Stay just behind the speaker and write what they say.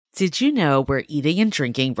Did you know we're eating and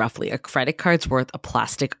drinking roughly a credit card's worth of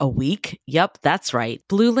plastic a week? Yep, that's right.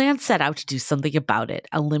 Blueland set out to do something about it,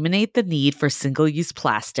 eliminate the need for single-use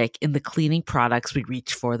plastic in the cleaning products we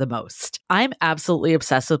reach for the most. I'm absolutely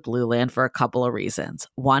obsessed with Blueland for a couple of reasons.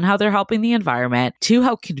 One, how they're helping the environment. Two,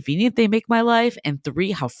 how convenient they make my life. And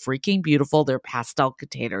three, how freaking beautiful their pastel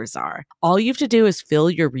containers are. All you have to do is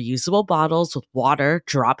fill your reusable bottles with water,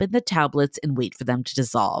 drop in the tablets, and wait for them to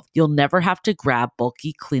dissolve. You'll never have to grab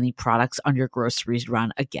bulky cleaning products on your groceries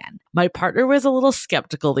run again. My partner was a little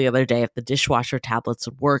skeptical the other day if the dishwasher tablets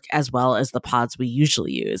would work as well as the pods we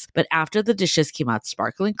usually use, but after the dishes came out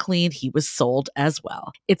sparkling clean, he was sold as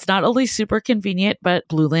well. It's not only super convenient, but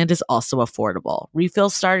Blueland is also affordable.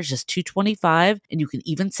 Refills start at just $2.25, and you can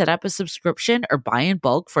even set up a subscription or buy in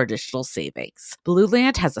bulk for additional savings.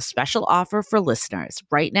 Blueland has a special offer for listeners.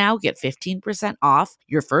 Right now, get 15% off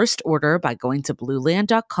your first order by going to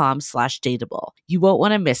blueland.com/dateable. You won't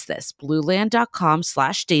want to miss this.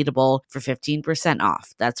 Blueland.com/dateable for 15%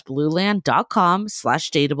 off. That's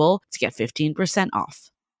blueland.com/dateable to get 15% off.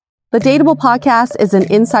 The Dateable podcast is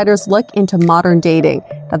an insider's look into modern dating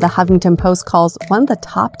that the Huffington Post calls one of the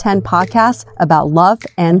top 10 podcasts about love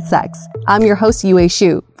and sex. I'm your host, Yue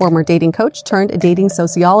Xu, former dating coach turned dating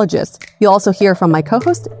sociologist. You'll also hear from my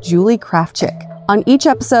co-host, Julie Krafchick. On each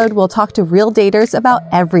episode, we'll talk to real daters about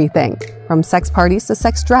everything, from sex parties to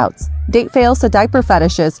sex droughts, date fails to diaper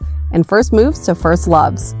fetishes, and first moves to first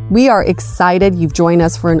loves. We are excited you've joined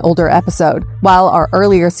us for an older episode. While our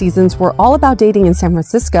earlier seasons were all about dating in San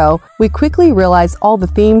Francisco, we quickly realized all the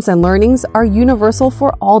themes and learnings are universal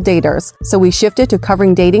for all daters. So we shifted to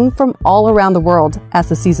covering dating from all around the world as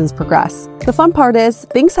the seasons progress. The fun part is,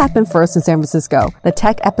 things happen first in San Francisco, the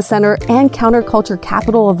tech epicenter and counterculture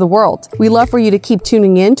capital of the world. We love for you to keep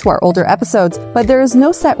tuning in to our older episodes, but there is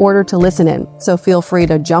no set order to listen in, so feel free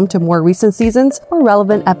to jump to more recent seasons or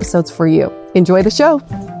relevant episodes for you. Enjoy the show.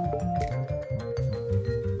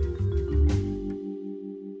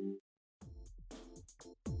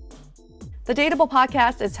 The Dateable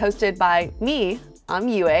podcast is hosted by me. I'm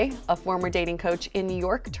Yue, a former dating coach in New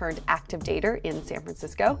York turned active dater in San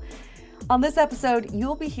Francisco. On this episode,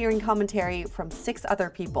 you'll be hearing commentary from 6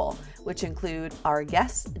 other people, which include our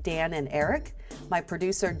guests, Dan and Eric, my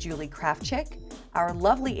producer, Julie Krafchick, our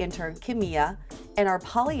lovely intern, Kimia, and our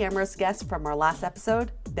polyamorous guests from our last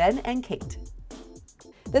episode, Ben and Kate.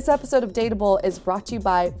 This episode of Dateable is brought to you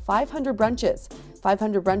by 500 Brunches.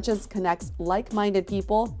 500 Brunches connects like-minded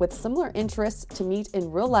people with similar interests to meet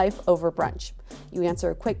in real life over brunch. You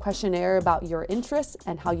answer a quick questionnaire about your interests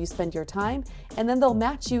and how you spend your time, and then they'll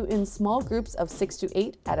match you in small groups of 6 to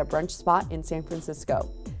 8 at a brunch spot in San Francisco.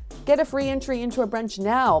 Get a free entry into a brunch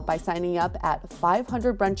now by signing up at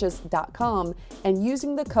 500brunches.com and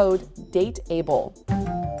using the code DATEABLE.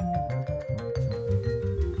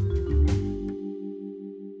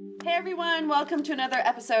 Hey everyone, welcome to another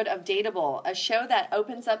episode of Dateable, a show that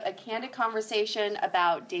opens up a candid conversation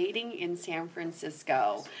about dating in San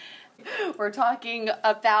Francisco. We're talking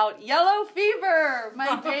about yellow fever,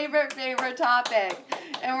 my favorite topic.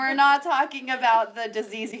 And we're not talking about the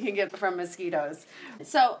disease you can get from mosquitoes.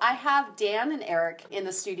 So I have Dan and Eric in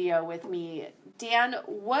the studio with me. Dan,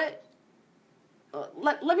 let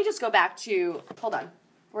me just go back to, hold on.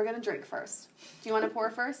 We're going to drink first. Do you want to pour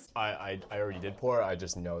first? I already did pour. I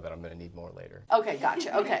just know that I'm going to need more later. Okay,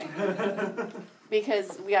 gotcha. Okay.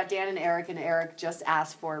 Because we got Dan and Eric just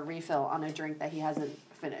asked for a refill on a drink that he hasn't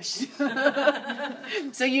finished.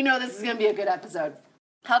 So you know this is going to be a good episode.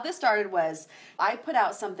 How this started was I put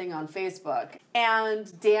out something on Facebook,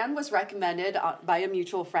 and Dan was recommended by a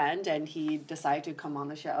mutual friend, and he decided to come on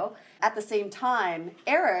the show. At the same time,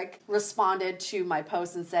 Eric responded to my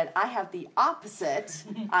post and said, I have the opposite.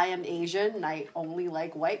 I am Asian, and I only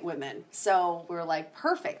like white women. So we're like,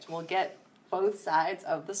 perfect. We'll get both sides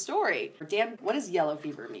of the story. Dan, what does yellow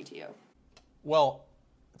fever mean to you? Well,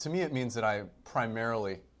 to me it means that I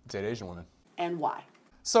primarily date Asian women. And why?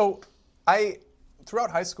 So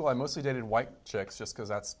throughout high school, I mostly dated white chicks just because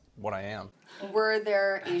that's what I am. Were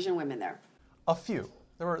there Asian women there? A few.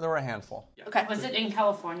 There were a handful. Okay. Was it in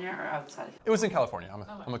California or outside? It was in California.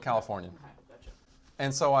 I'm a Californian. Okay, gotcha.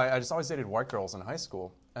 And so I just always dated white girls in high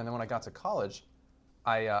school. And then when I got to college,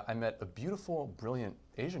 I met a beautiful, brilliant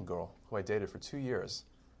Asian girl who I dated for 2 years.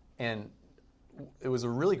 And it was a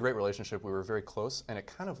really great relationship. We were very close, and it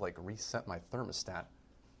kind of like reset my thermostat,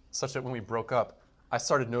 such that when we broke up, I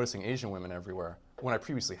started noticing Asian women everywhere when I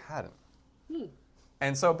previously hadn't.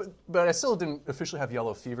 And so, but I still didn't officially have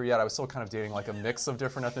yellow fever yet. I was still kind of dating like a mix of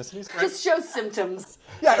different ethnicities. Just show symptoms.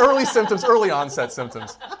 Yeah, early symptoms, early onset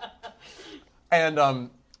symptoms. And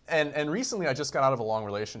recently I just got out of a long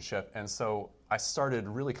relationship, and so I started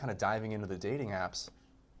really kind of diving into the dating apps.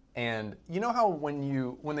 And you know how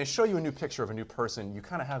when they show you a new picture of a new person, you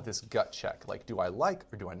kind of have this gut check, like, do I like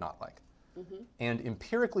or do I not like? Mm-hmm. And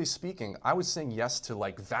empirically speaking, I was saying yes to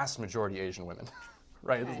like vast majority Asian women,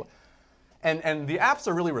 right? Okay. And the apps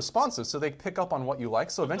are really responsive, so they pick up on what you like.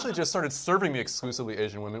 So eventually, just started serving me exclusively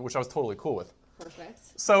Asian women, which I was totally cool with.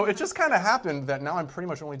 Perfect. So it just kind of happened that now I'm pretty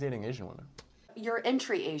much only dating Asian women. You're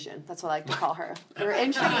entry Asian. That's what I like to call her. You're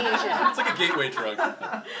entry Asian. It's like a gateway drug.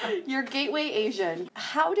 You're gateway Asian.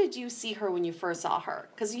 How did you see her when you first saw her?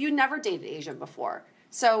 Because you never dated Asian before.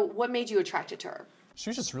 So what made you attracted to her? She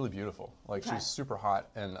was just really beautiful. Like, she's super hot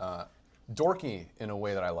and dorky in a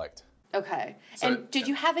way that I liked. Okay. So, and did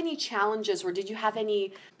you have any challenges or did you have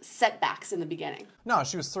any setbacks in the beginning? No,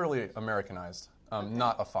 she was thoroughly Americanized,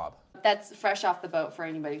 not a fob. That's fresh off the boat for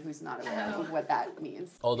anybody who's not aware of what that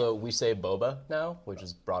means. Although we say boba now, which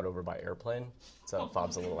is brought over by airplane, so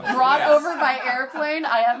fob's a little outdated. Brought over by airplane?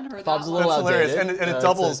 I haven't heard fob's that. a little That's outdated. hilarious, and it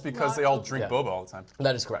doubles because they all drink boba all the time.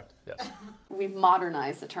 That is correct, yes. We've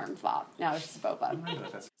modernized the term fob. Now it's just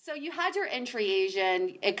boba. So you had your entry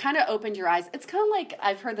Asian. It kind of opened your eyes. It's kind of like,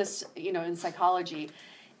 I've heard this, in psychology.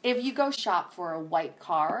 If you go shop for a white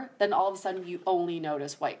car, then all of a sudden you only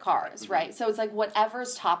notice white cars, right? So it's like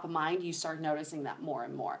whatever's top of mind, you start noticing that more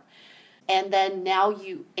and more. And then now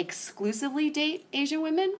you exclusively date Asian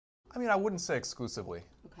women? I mean, I wouldn't say exclusively.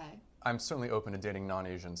 Okay. I'm certainly open to dating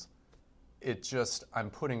non-Asians. I'm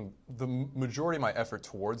putting the majority of my effort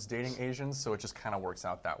towards dating Asians, so it just kind of works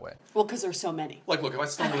out that way. Well, because there's so many. Like, look, if I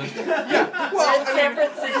stumble in... well, San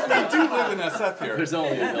Francisco. I do live in SF here. There's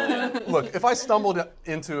only a million. Look, if I stumbled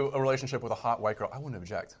into a relationship with a hot white girl, I wouldn't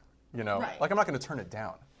object. Right. Like, I'm not going to turn it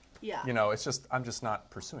down. Yeah. I'm just not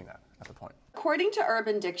pursuing that at the point. According to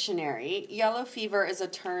Urban Dictionary, yellow fever is a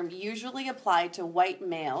term usually applied to white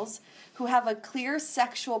males who have a clear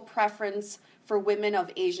sexual preference for women of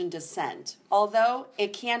Asian descent, although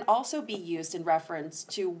it can also be used in reference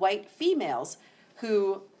to white females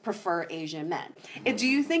who prefer Asian men. And do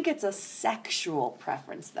you think it's a sexual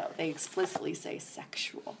preference, though? They explicitly say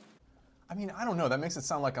sexual. I mean, I don't know. That makes it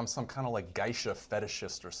sound like I'm some kind of like geisha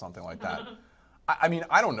fetishist or something like that. I mean,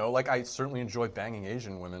 I don't know. Like, I certainly enjoy banging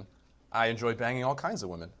Asian women. I enjoy banging all kinds of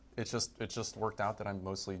women. It just worked out that I'm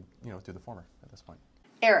mostly, do the former at this point.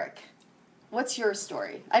 Eric, what's your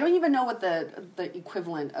story? I don't even know what the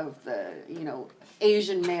equivalent of the,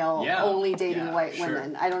 Asian male only dating white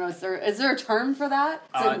women. I don't know. Is there a term for that?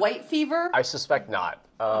 Is it white fever? I suspect not,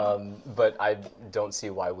 but I don't see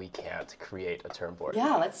why we can't create a term for it.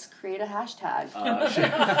 Yeah, let's create a hashtag.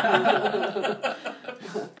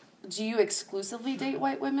 Do you exclusively date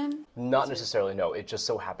white women? Not necessarily, no. It just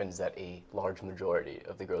so happens that a large majority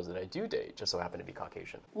of the girls that I do date just so happen to be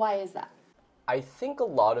Caucasian. Why is that? I think a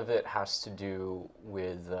lot of it has to do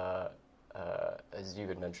with, as you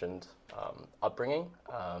had mentioned, upbringing,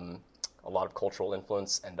 a lot of cultural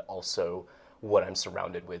influence, and also what I'm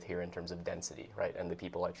surrounded with here in terms of density, right? And the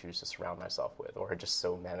people I choose to surround myself with, or just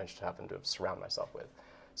so managed to happen to surround myself with.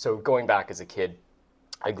 So going back as a kid,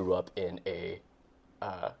 I grew up in a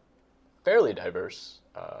fairly diverse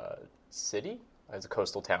city. It's a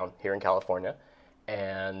coastal town here in California,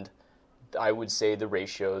 and I would say the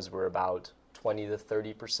ratios were about 20 to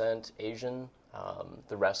 30% Asian.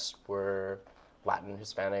 The rest were Latin,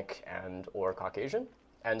 Hispanic, and or Caucasian.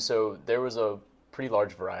 And so there was a pretty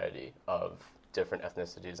large variety of different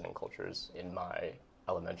ethnicities and cultures in my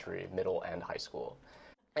elementary, middle, and high school.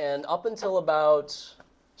 And up until about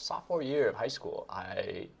sophomore year of high school,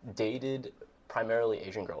 I dated primarily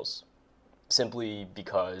Asian girls, simply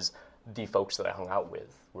because the folks that I hung out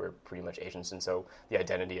with were pretty much Asians, and so the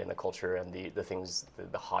identity and the culture and the things,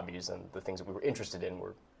 the hobbies and the things that we were interested in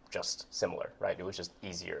were just similar, right? It was just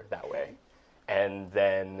easier that way. And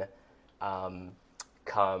then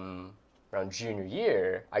come around junior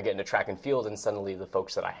year, I get into track and field, and suddenly the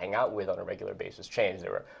folks that I hang out with on a regular basis change. They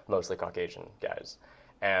were mostly Caucasian guys.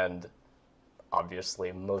 And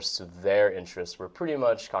obviously most of their interests were pretty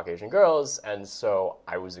much Caucasian girls, and so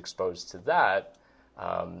I was exposed to that.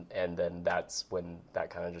 And then that's when that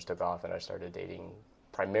kind of just took off, and I started dating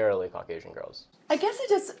primarily Caucasian girls. I guess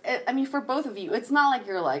for both of you, it's not like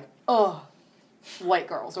you're like, oh, white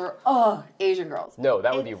girls or oh, Asian girls. No,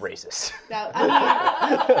 that would be racist. That,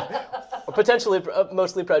 Potentially,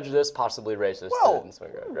 mostly prejudiced, possibly racist. Well,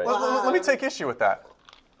 right? let me take issue with that.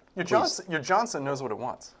 Your Johnson knows what it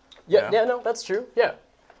wants. Yeah, no, that's true. Yeah,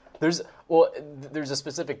 there's a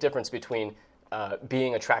specific difference between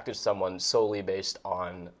being attracted to someone solely based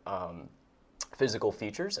on physical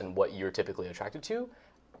features and what you're typically attracted to,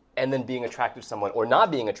 and then being attracted to someone or not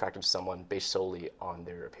being attracted to someone based solely on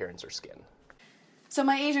their appearance or skin. So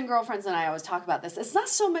my Asian girlfriends and I always talk about this. It's not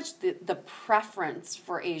so much the preference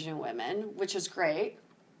for Asian women, which is great.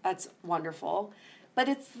 That's wonderful. But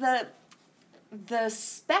it's the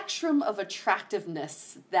spectrum of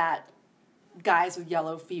attractiveness that guys with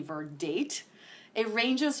yellow fever date. It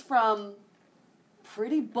ranges from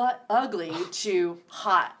pretty butt ugly to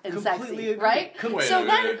hot and Completely sexy, agree. right?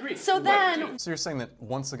 Completely agree. So you're saying that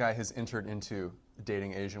once a guy has entered into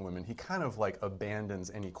dating Asian women, he kind of like abandons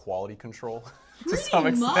any quality control to some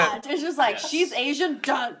extent. Much. It's just like, she's Asian,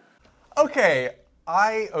 done. Okay.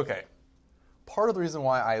 Part of the reason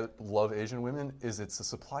why I love Asian women is it's a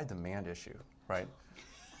supply-demand issue, right?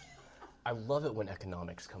 I love it when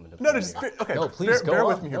economics come into play. No, just here. okay. No, please bear go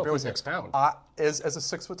with on. me here. No, bear with please me. expound. As a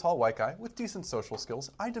 6-foot-tall white guy with decent social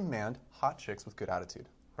skills, I demand hot chicks with good attitude,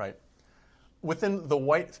 right? Within the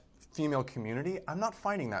white female community, I'm not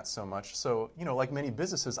finding that so much. So, like many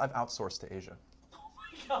businesses, I've outsourced to Asia.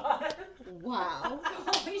 Wow.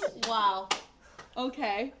 Wow.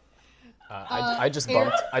 Okay. I just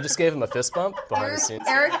gave him a fist bump behind the scenes.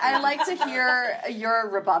 Eric, I'd like to hear your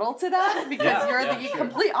rebuttal to that because you're the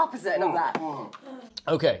complete opposite of that.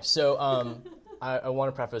 Okay, so I want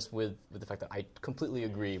to preface with the fact that I completely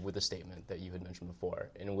agree with the statement that you had mentioned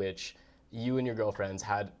before, in which you and your girlfriends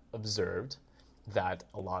had observed that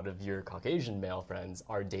a lot of your Caucasian male friends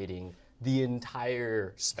are dating the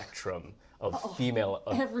entire spectrum of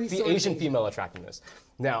Asian female attractiveness.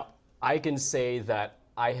 Now, I can say that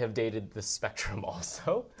I have dated the spectrum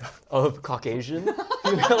also of Caucasian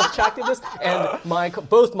female attractiveness, and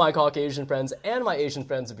both my Caucasian friends and my Asian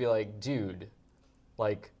friends would be like, dude,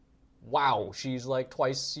 like, wow, she's like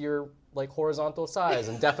twice your like horizontal size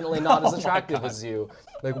and definitely not as attractive as you.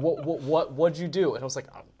 Like, what'd you do? And I was like,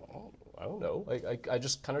 I don't know. I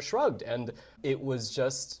just kind of shrugged, and it was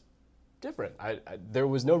just different. There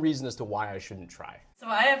was no reason as to why I shouldn't try. So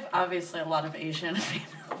I have obviously a lot of Asian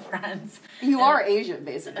female friends. You are Asian,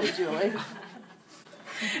 basically, Julie.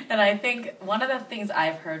 And I think one of the things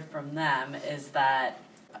I've heard from them is that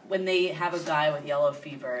when they have a guy with yellow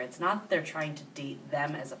fever, it's not that they're trying to date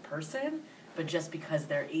them as a person, but just because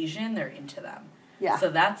they're Asian, they're into them. Yeah. So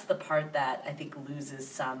that's the part that I think loses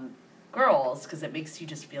some girls, because it makes you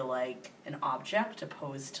just feel like an object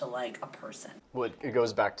opposed to like a person. Well, it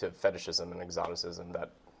goes back to fetishism and exoticism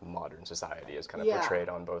that modern society is kind of portrayed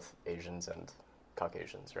on both Asians and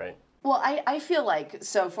Caucasians, right? Well, I feel like,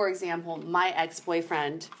 so for example, my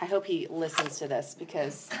ex-boyfriend, I hope he listens to this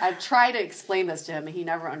because I've tried to explain this to him and he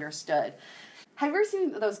never understood. Have you ever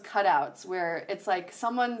seen those cutouts where it's like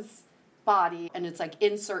someone's body and it's like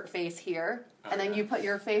insert face here and then you put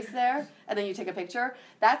your face there and then you take a picture?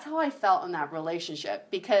 That's how I felt in that relationship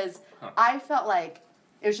because I felt like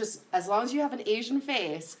it was just, as long as you have an Asian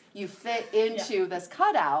face, you fit into this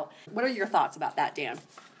cutout. What are your thoughts about that, Dan?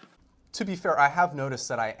 To be fair, I have noticed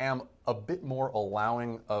that I am a bit more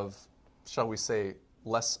allowing of, shall we say,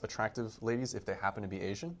 less attractive ladies if they happen to be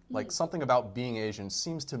Asian. Like something about being Asian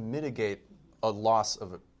seems to mitigate a loss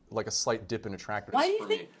of like a slight dip in attractiveness.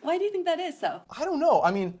 Why do you think that is though? I don't know.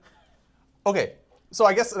 I mean, okay. So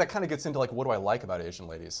I guess that kind of gets into like, what do I like about Asian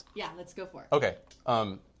ladies? Yeah, let's go for it. Okay.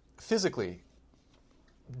 Physically,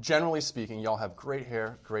 generally speaking, y'all have great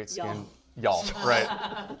hair, great skin. Y'all, right?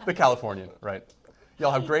 The Californian, right?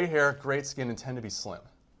 Y'all have great hair, great skin, and tend to be slim,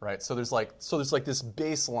 right? So there's like this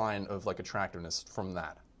baseline of like attractiveness from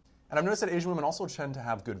that. And I've noticed that Asian women also tend to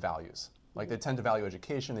have good values. Like they tend to value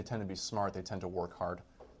education, they tend to be smart, they tend to work hard.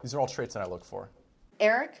 These are all traits that I look for.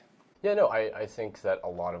 Eric? Yeah, no, I think that a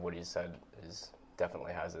lot of what he said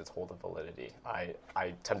definitely has its hold of validity.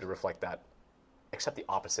 I tend to reflect that, except the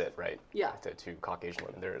opposite, right? Yeah. To Caucasian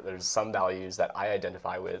women. There's some values that I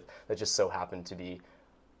identify with that just so happen to be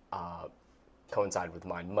coincide with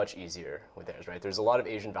mine much easier with theirs, right? There's a lot of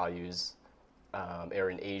Asian values or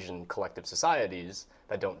in Asian collective societies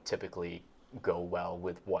that don't typically go well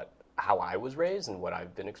with how I was raised and what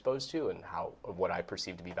I've been exposed to and what I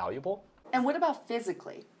perceive to be valuable. And what about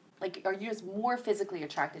physically? Like, are you just more physically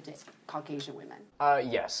attracted to Caucasian women?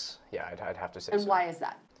 Yes. Yeah, I'd have to say so. And why is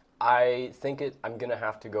that? I think I'm going to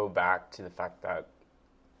have to go back to the fact that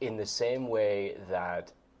in the same way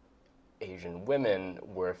that Asian women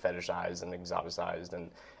were fetishized and exoticized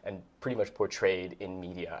and pretty much portrayed in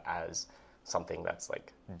media as something that's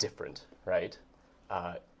like different, right?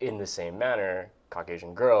 In the same manner,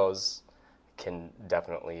 Caucasian girls can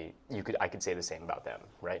definitely, I could say the same about them,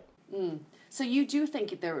 right? So you do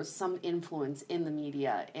think there was some influence in the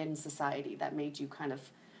media and society that made you kind of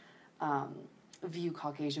view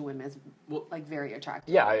Caucasian women as like very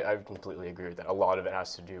attractive? Yeah, I completely agree with that. A lot of it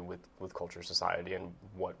has to do with culture, society, and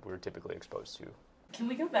what we're typically exposed to. Can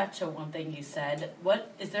we go back to one thing you said?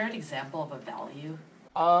 What is there an example of a value?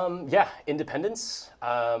 Yeah, independence,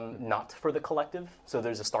 not for the collective. So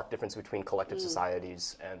there's a stark difference between collective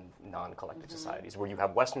societies and non-collective societies, where you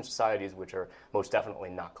have Western societies which are most definitely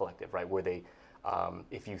not collective, right? Where they,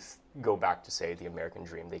 if you go back to, say, the American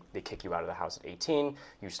dream, they kick you out of the house at 18,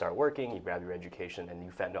 you start working, you grab your education, and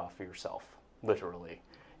you fend off for yourself, literally.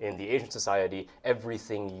 In the Asian society,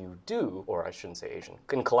 everything you do, or I shouldn't say Asian,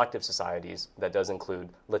 in collective societies, that does include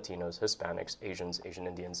Latinos, Hispanics, Asians, Asian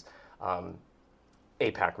Indians,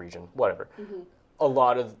 APAC region, whatever. A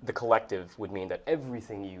lot of the collective would mean that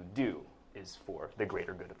everything you do is for the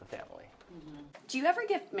greater good of the family. Do you ever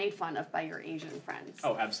get made fun of by your Asian friends?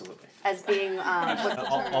 Oh, absolutely. As being, what's the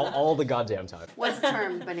term? All the goddamn time. What's the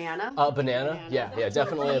term? Banana? Banana? Yeah,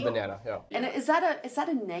 definitely a banana. Yeah. And is that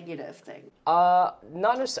a negative thing?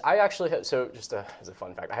 Not necessarily. I actually had, so just as a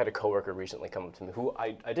fun fact, I had a coworker recently come up to me who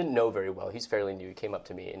I didn't know very well. He's fairly new. He came up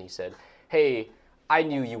to me and he said, "Hey, I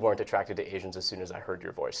knew you weren't attracted to Asians as soon as I heard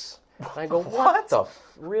your voice." And I go, what the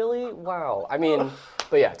really? Wow. I mean,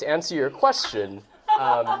 but yeah, to answer your question,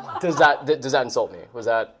 does that insult me? Was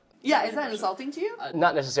that? Yeah, is that insulting to you?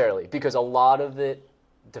 Not necessarily, because a lot of it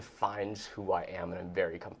defines who I am, and I'm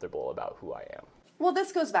very comfortable about who I am. Well,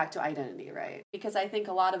 this goes back to identity, right? Because I think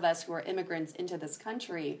a lot of us who are immigrants into this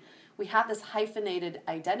country, we have this hyphenated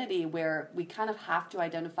identity where we kind of have to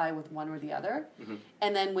identify with one or the other.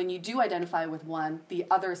 And then when you do identify with one, the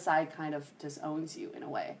other side kind of disowns you in a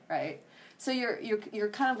way, right? So you're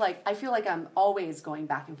kind of like, I feel like I'm always going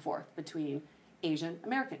back and forth between Asian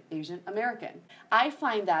American, Asian American. I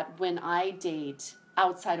find that when I date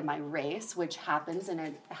outside of my race, which happens, and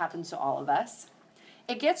it happens to all of us,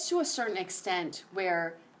 it gets to a certain extent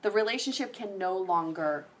where the relationship can no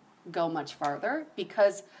longer go much farther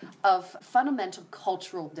because of fundamental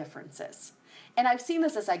cultural differences. And I've seen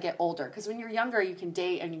this as I get older, because when you're younger, you can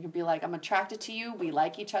date and you can be like, I'm attracted to you, we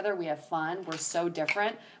like each other, we have fun, we're so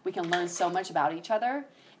different, we can learn so much about each other.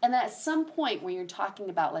 And then at some point when you're talking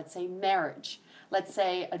about, let's say, marriage, let's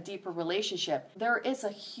say a deeper relationship, there is a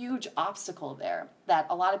huge obstacle there that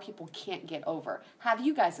a lot of people can't get over. Have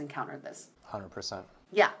you guys encountered this? 100%.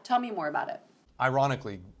 Yeah, tell me more about it.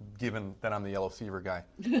 Ironically, given that I'm the yellow fever guy.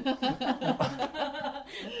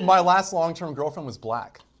 My last long-term girlfriend was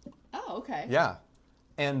black. Oh, okay. Yeah.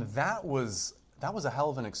 And that was a hell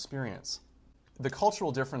of an experience. The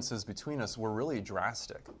cultural differences between us were really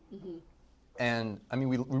drastic. And I mean,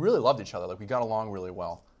 we really loved each other. Like, we got along really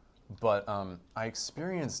well. But I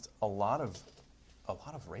experienced a lot of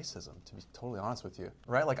racism, to be totally honest with you.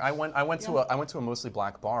 Right? Like, I went to a mostly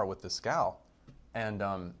black bar with this gal,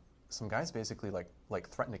 and some guys basically like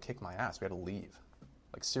threatened to kick my ass. We had to leave.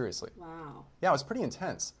 Like, seriously. Wow. Yeah, it was pretty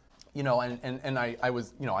intense. You know, and I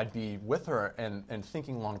was, you know, I'd be with her and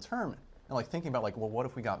thinking long term, and like thinking about like, well, what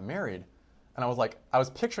if we got married? And I was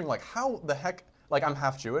picturing like, how the heck, like, I'm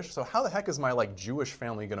half Jewish, so how the heck is my like Jewish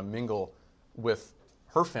family gonna mingle with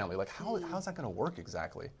her family? Like, how's that gonna work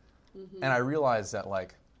exactly? And I realized that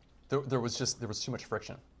like there was too much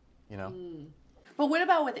friction, you know. But what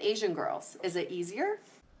about with Asian girls? Is it easier?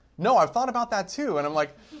 No, I've thought about that too, and I'm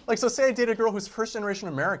like, so say I date a girl who's first generation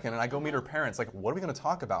American, and I go meet her parents. Like, what are we going to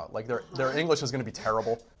talk about? Like, their English is going to be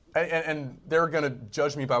terrible, and they're going to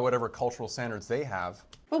judge me by whatever cultural standards they have.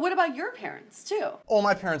 But what about your parents too? Oh,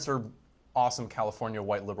 my parents are awesome California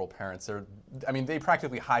white liberal parents. They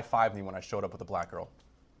practically high-fived me when I showed up with a black girl.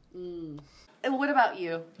 And what about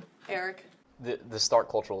you, Eric? The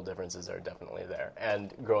stark cultural differences are definitely there.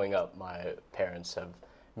 And growing up, my parents have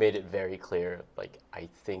made it very clear, like, I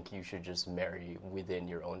think you should just marry within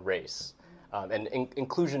your own race. And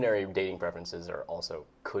inclusionary dating preferences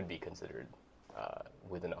could be considered,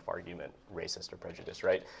 with enough argument, racist or prejudiced,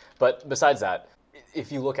 right? But besides that, if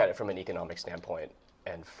you look at it from an economic standpoint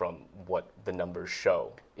and from what the numbers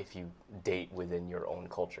show, if you date within your own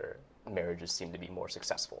culture, marriages seem to be more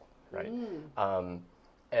successful, right?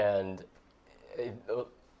 And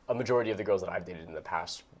a majority of the girls that I've dated in the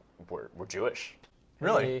past were Jewish.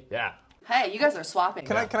 Really? Yeah. Hey, you guys are swapping.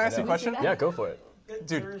 Can I ask you a question? Yeah, go for it.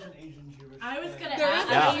 Dude. There is an Asian Jewish. I was going to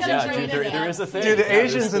ask. Dude, there is a thing. Dude, the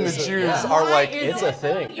Asians and the Jews are like... It's a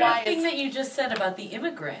thing. Your thing that you just said about the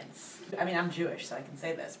immigrants. I mean, I'm Jewish, so I can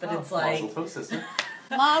say this, but it's like...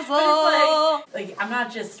 Mazel. Like, I'm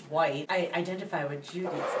not just white. I identify with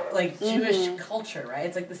Judaism, like Jewish culture, right?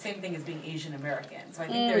 It's like the same thing as being Asian American. So I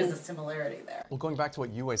think there is a similarity there. Well, going back to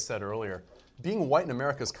what Yue said earlier, being white in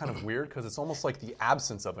America is kind of weird because it's almost like the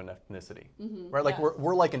absence of an ethnicity, right? Like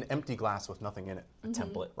we're like an empty glass with nothing in it. A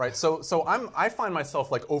template. Right, so I find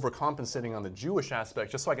myself like overcompensating on the Jewish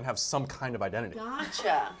aspect just so I can have some kind of identity.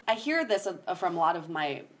 Gotcha. I hear this from a lot of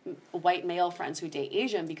my white male friends who date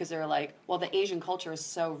Asian because they're like, well, the Asian culture is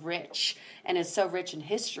so rich and is so rich in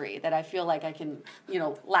history that I feel like I can,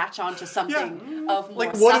 latch on to something of more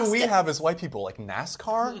Like, what do we substance. have as white people? Like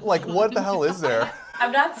NASCAR? Like, what the hell is there?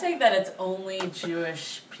 I'm not saying that it's only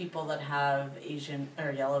Jewish people that have Asian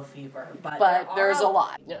or yellow fever, but there's a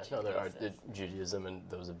lot. Yeah, no, there are. Judaism and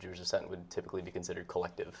those of Jewish descent would typically be considered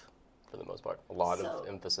collective for the most part. A lot of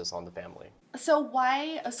emphasis on the family. So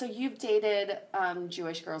you've dated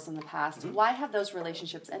Jewish girls in the past. Why have those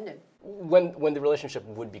relationships ended? When the relationship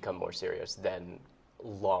would become more serious, then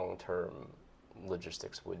long-term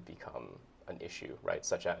logistics would become an issue, right?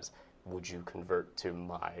 Such as, would you convert to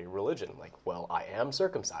my religion? Like, well, I am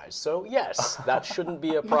circumcised, so yes, that shouldn't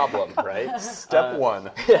be a problem, right? Step one.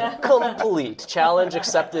 Complete. Challenge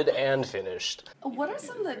accepted and finished. What are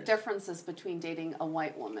some of the differences between dating a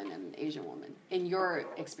white woman and an Asian woman in your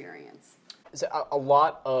experience? So a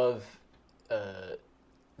lot of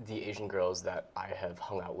the Asian girls that I have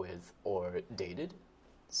hung out with or dated,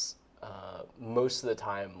 most of the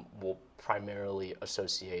time will primarily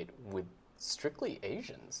associate with strictly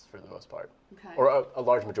Asians for the most part. Okay. Or a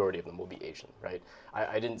large majority of them will be Asian, right?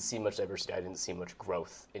 I didn't see much diversity. I didn't see much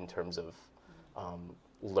growth in terms of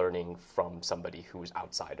learning from somebody who is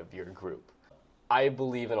outside of your group. I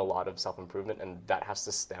believe in a lot of self-improvement, and that has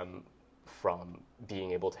to stem from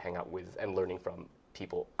being able to hang out with and learning from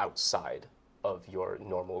people outside of your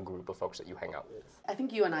normal group of folks that you hang out with. I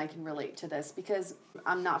think you and I can relate to this because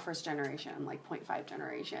I'm not first generation, I'm like 0.5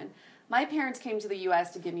 generation. My parents came to the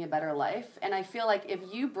US to give me a better life, and I feel like if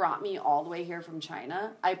you brought me all the way here from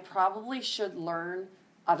China, I probably should learn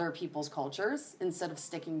other people's cultures instead of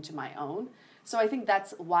sticking to my own. So I think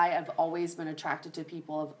that's why I've always been attracted to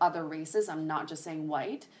people of other races. I'm not just saying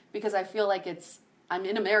white, because I feel like I'm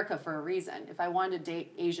in America for a reason. If I wanted to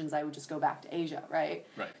date Asians, I would just go back to Asia, right?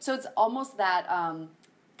 Right. So it's almost that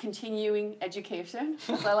continuing education,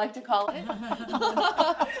 as I like to call it.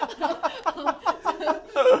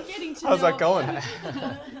 How's that going?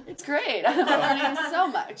 It's great. I'm learning so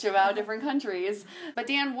much about different countries. But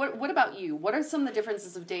Dan, what about you? What are some of the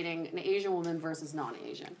differences of dating an Asian woman versus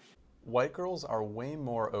non-Asian? White girls are way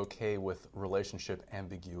more okay with relationship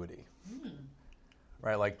ambiguity.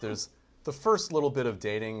 Right? Like there's the first little bit of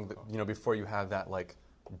dating, before you have that like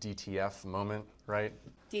DTF moment, right?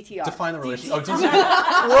 DTR. Define the relationship. Oh,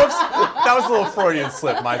 DTF. Whoops. That was a little Freudian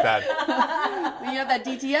slip. My bad. When you have that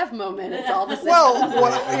DTF moment, it's all the same.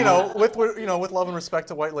 Well, with love and respect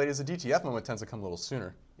to white ladies, the DTF moment tends to come a little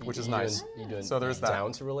sooner, which is nice. You doing So there's that.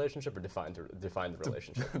 down to relationship or define the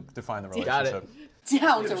relationship? Define the Got relationship. it.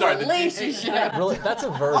 Down to relationship. That's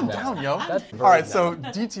a verb I'm now. down, yo. That's a verb All right, now. so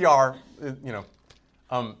DTR,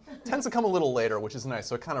 tends to come a little later, which is nice.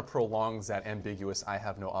 So it kind of prolongs that ambiguous "I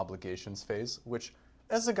have no obligations" phase, which,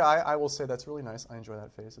 as a guy, I will say that's really nice. I enjoy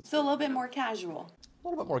that phase. It's So a little bit more casual. a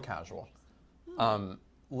little bit more casual.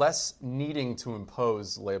 Less needing to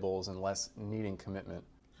impose labels and less needing commitment.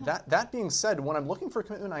 That being said, when I'm looking for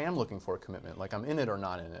commitment, I am looking for a commitment. Like I'm in it or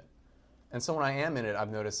not in it. And so when I am in it, I've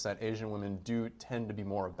noticed that Asian women do tend to be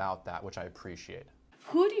more about that, which I appreciate.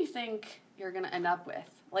 Who do you think you're going to end up with,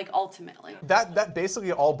 like ultimately? That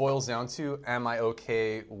basically all boils down to, am I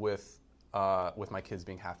okay with my kids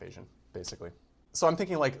being half Asian, basically. So I'm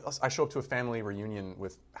thinking like, I show up to a family reunion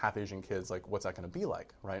with half Asian kids, like what's that going to be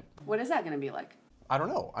like, right? What is that going to be like? I don't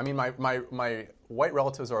know. I mean, my white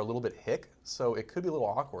relatives are a little bit hick, so it could be a little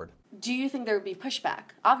awkward. Do you think there would be pushback?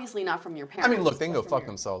 Obviously not from your parents. I mean, look, they can go but from fuck your-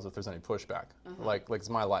 themselves if there's any pushback. Like it's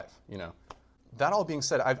my life, That all being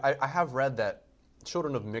said, I have read that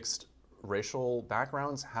children of mixed racial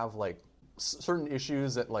backgrounds have like certain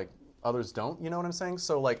issues that like others don't. You know what I'm saying?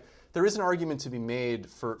 So like there is an argument to be made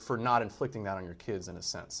for not inflicting that on your kids in a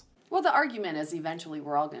sense. Well, the argument is eventually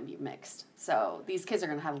we're all going to be mixed. So these kids are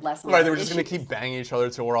going to have less and Right, less they were just going to issues. keep banging each other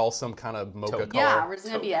till we're all some kind of mocha color. Yeah, we're just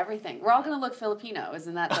going to be everything. We're all going to look Filipino.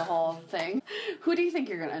 Isn't that the whole thing? Who do you think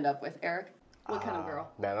you're going to end up with, Eric? What kind of girl?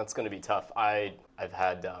 Man, that's going to be tough. I've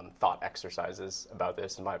had thought exercises about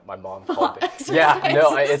this, and my mom called me. Yeah,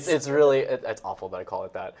 no, it's really it's awful that I call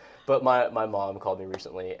it that. But my mom called me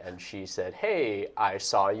recently, and she said, "Hey, I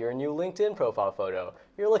saw your new LinkedIn profile photo.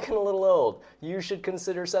 You're looking a little old. You should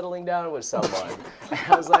consider settling down with someone." And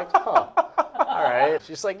I was like, "Huh, all all right.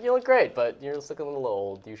 She's like, you look great, but you're just looking a little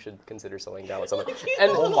old. You should consider settling down with something.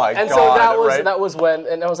 And, Oh my and God, so that was when,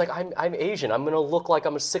 and I was like, I'm Asian. I'm gonna look like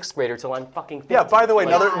I'm a 6th grader till I'm fucking 50. Yeah, by the way,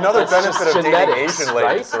 another benefit of dating genetics, Asian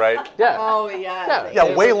ladies, right? Yeah. Oh, yeah.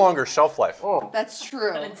 Yeah, way longer shelf life. That's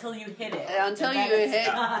true. But until you hit it. Until and you then hit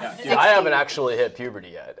it's Dude, I haven't actually hit puberty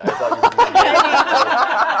yet. I thought you were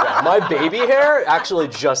yeah, my baby hair actually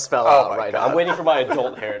just fell out my right now. God. I'm waiting for my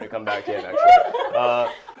adult hair to come back in,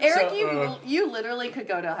 actually. Eric, So, you literally could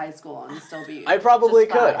go to high school and still be. I probably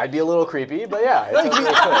just fine. could. I'd be a little creepy, but yeah, I totally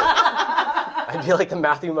could. I'd be like the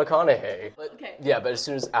Matthew McConaughey. But, Okay. Yeah, but as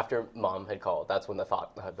soon as after Mom had called, that's when the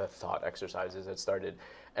thought exercises had started,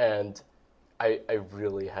 and I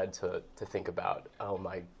really had to think about, oh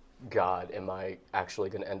my God, am I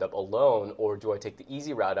actually going to end up alone, or do I take the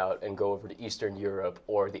easy route out and go over to Eastern Europe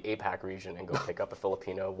or the APAC region and go pick up a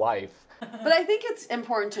Filipino wife? But I think it's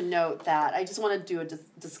important to note that I just want to do a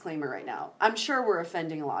disclaimer right now. I'm sure we're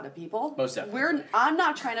offending a lot of people. Most definitely. I'm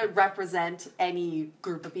not trying to represent any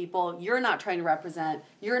group of people. You're not trying to represent.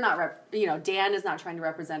 Dan is not trying to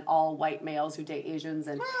represent all white males who date Asians,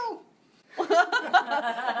 and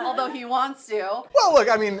although he wants to. Well, look,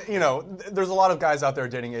 I mean, there's a lot of guys out there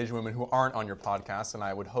dating Asian women who aren't on your podcast, and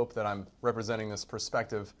I would hope that I'm representing this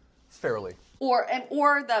perspective fairly. Or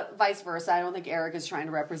the vice versa. I don't think Eric is trying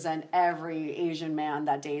to represent every Asian man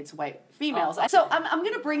that dates white females. So I'm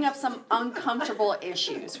going to bring up some uncomfortable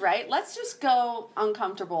issues, right? Let's just go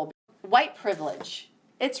uncomfortable. White privilege.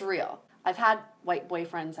 It's real. I've had white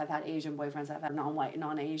boyfriends. I've had Asian boyfriends. I've had non-white,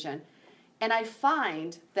 non-Asian. And I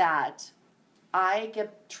find that I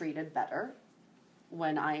get treated better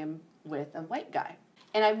when I am with a white guy.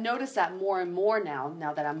 And I've noticed that more and more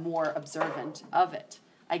now that I'm more observant of it.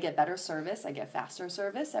 I get better service. I get faster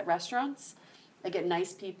service at restaurants. I get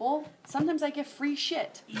nice people. Sometimes I get free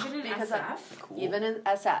shit. Even in SF? Even in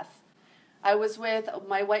SF. I was with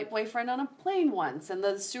my white boyfriend on a plane once, and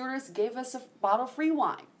the stewardess gave us a bottle of free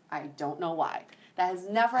wine. I don't know why. That has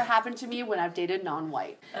never happened to me when I've dated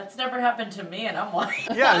non-white. That's never happened to me, and I'm white.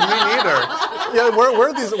 Yeah, me neither. Yeah, where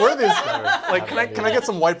are these? Like, can I get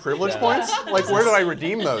some white privilege points? Like, where did I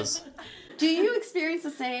redeem those? Do you experience the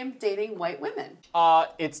same dating white women?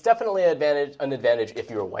 It's definitely an advantage if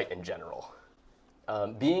you're white in general.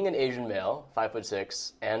 Being an Asian male,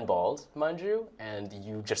 5'6", and bald, mind you, and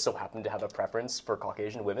you just so happen to have a preference for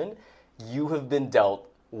Caucasian women, you have been dealt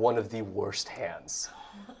one of the worst hands.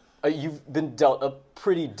 You've been dealt a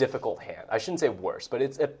pretty difficult hand. I shouldn't say worse, but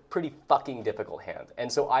it's a pretty fucking difficult hand.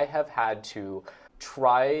 And so I have had to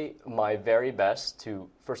try my very best to,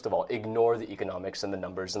 first of all, ignore the economics and the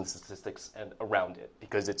numbers and statistics and around it,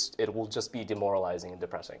 because it will just be demoralizing and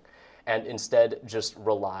depressing. And instead just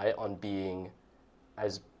rely on being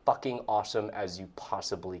as fucking awesome as you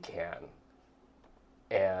possibly can.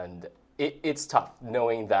 And it's tough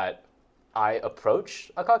knowing that I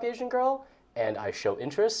approach a Caucasian girl and I show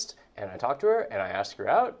interest, and I talk to her, and I ask her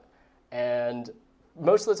out, and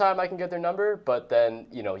most of the time I can get their number, but then,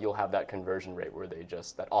 you'll have that conversion rate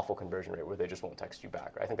that awful conversion rate where they just won't text you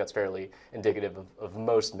back. I think that's fairly indicative of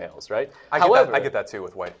most males, right? I get that too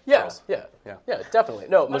with white girls. Yeah, definitely.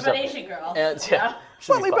 No, What most about definitely. Asian girls? And,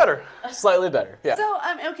 Slightly better. Slightly better, yeah. So,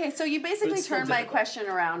 okay, so you basically it's still turned my difficult. question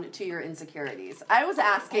around to your insecurities. I was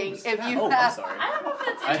asking if you I'm have... sorry. I don't know if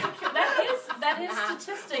that's insecure. That is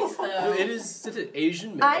statistics, though. It is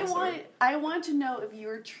Asian men. I want to know if you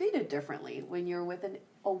were treated differently when you're with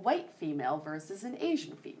a white female versus an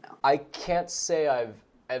Asian female. I can't say I've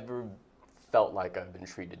ever felt like I've been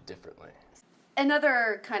treated differently.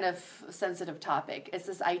 Another kind of sensitive topic is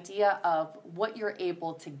this idea of what you're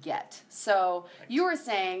able to get. So you were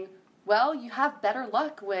saying, well, you have better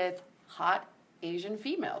luck with hot Asian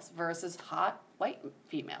females versus hot white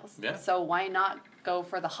females. Yeah. So why not go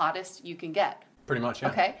for the hottest you can get? Pretty much, yeah.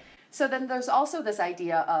 Okay. So then there's also this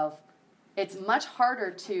idea of it's much harder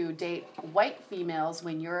to date white females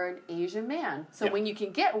when you're an Asian man. So when you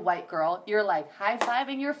can get a white girl, you're like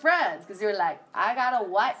high-fiving your friends because you're like, I got a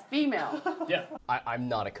white female. Yeah. I'm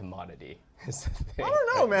not a commodity, is the thing. I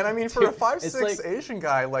don't know, man. I mean, for a 5'6" It's like- Asian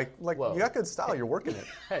guy, like Whoa. you got good style. You're working it.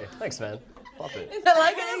 Hey, thanks, man. Love it. I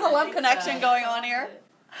like it. There's a love connection going on here.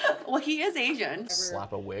 Well, he is Asian.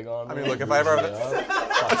 Slap a wig on me. I mean, look, if I ever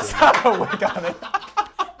Slap a wig on it.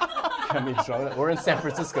 I mean, we're in San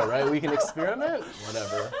Francisco, right? We can experiment?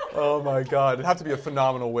 Whatever. Oh my God, it'd have to be a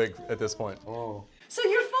phenomenal wig at this point. Oh. So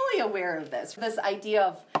you're fully aware of this idea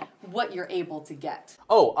of what you're able to get.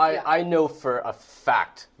 Oh, Yeah. I know for a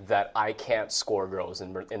fact that I can't score girls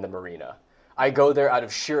in the marina. I go there out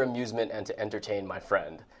of sheer amusement and to entertain my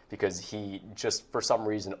friend because he just, for some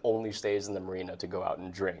reason, only stays in the marina to go out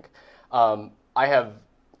and drink. I have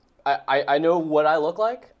I know what I look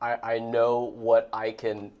like. I know what I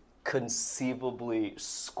can conceivably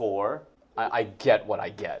score. I get what I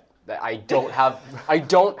get. I don't have,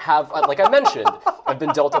 like I mentioned, I've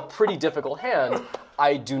been dealt a pretty difficult hand.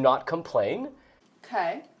 I do not complain.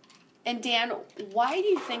 Okay. And Dan, why do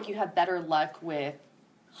you think you have better luck with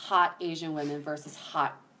hot Asian women versus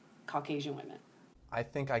hot Caucasian women? I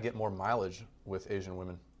think I get more mileage with Asian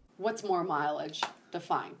women. What's more mileage?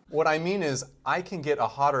 Define. What I mean is, I can get a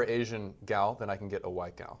hotter Asian gal than I can get a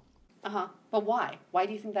white gal. Uh-huh. But why? Why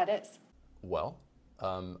do you think that is? Well,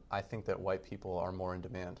 I think that white people are more in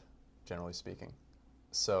demand, generally speaking.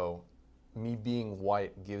 So me being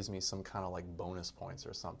white gives me some kind of like bonus points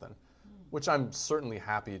or something, which I'm certainly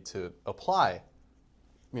happy to apply,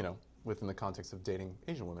 you know, within the context of dating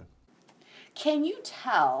Asian women. Can you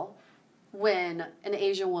tell when an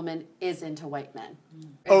Asian woman is into white men?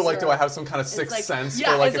 Oh, like, do I have some kind of sixth sense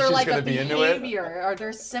for like if she's gonna be into it? Are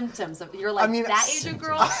there symptoms of you're like, that Asian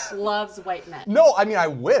girl loves white men? No, I mean, I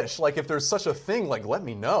wish, like, if there's such a thing, like, let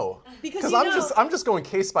me know. Because I'm just going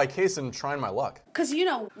case by case and trying my luck. Because, you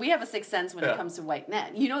know, we have a sixth sense when it comes to white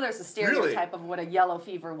men. You know, there's a stereotype of what a yellow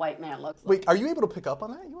fever white man looks like. Wait, are you able to pick up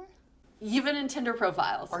on that, Yue? Even in Tinder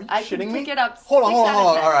profiles. Are you I shitting can me? pick it up. Hold on.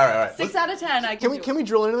 All right. 6 out of 10. Can we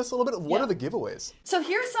drill into this a little bit? What are the giveaways? So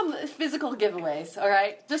here's some physical giveaways, all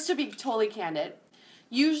right? Just to be totally candid.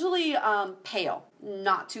 Usually pale,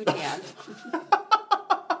 not too tan.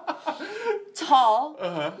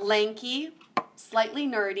 Tall, lanky, slightly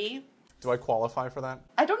nerdy. Do I qualify for that?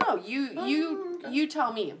 I don't know. You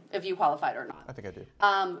tell me if you qualified or not. I think I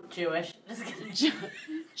do. Jewish. Just kidding.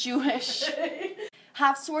 Jewish.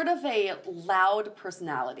 Have sort of a loud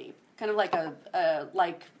personality, kind of like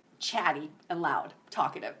like chatty and loud,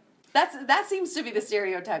 talkative. That seems to be the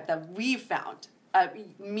stereotype that we've found.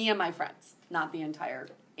 Me and my friends, not the entire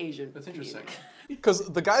Asian. That's interesting. Because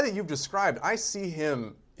the guy that you've described, I see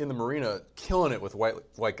him in the marina killing it with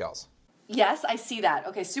white gals. Yes, I see that.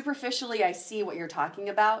 Okay, superficially, I see what you're talking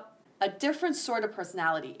about. A different sort of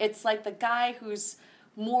personality. It's like the guy who's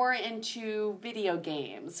more into video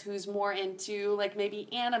games, who's more into like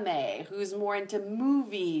maybe anime, who's more into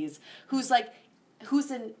movies, who's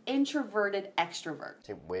an introverted extrovert.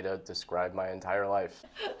 Way to describe my entire life.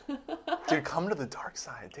 Dude, come to the dark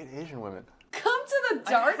side. Date Asian women. Come to the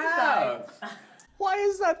dark side. Why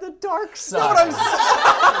is that the dark side? You know what I'm saying?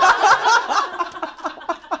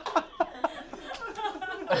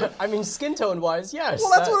 I mean, skin tone wise, yes. Well,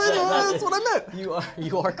 that's what I meant.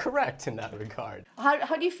 You are correct in that regard.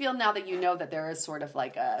 How do you feel now that you know that there is sort of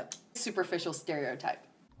like a superficial stereotype?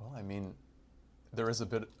 Well, I mean, there is a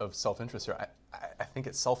bit of self-interest here. I think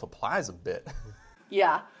it self-applies a bit.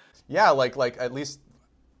 Yeah. Yeah, like at least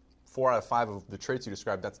 4 out of 5 of the traits you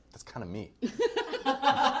described, that's kind of me. You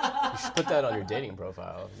should put that on your dating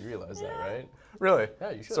profile. You realize that, right? Really?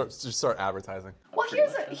 Yeah, you should. Just start advertising. Well,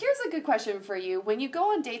 here's a good question for you. When you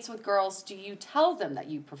go on dates with girls, do you tell them that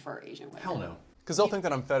you prefer Asian women? Hell no. Because they'll think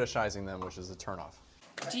that I'm fetishizing them, which is a turnoff.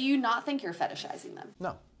 Do you not think you're fetishizing them?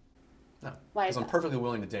 No. Why is Because I'm that? perfectly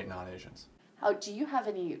willing to date non-Asians. Oh, do you have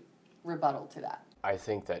any rebuttal to that? I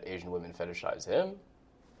think that Asian women fetishize him.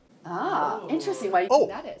 Ah, interesting. Why do you Oh,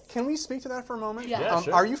 think that is? can we speak to that for a moment? Yeah.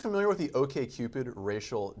 Sure. Are you familiar with the OkCupid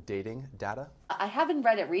racial dating data? I haven't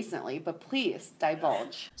read it recently, but please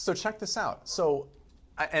divulge. So check this out. So,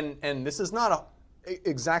 and this is not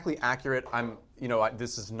exactly accurate.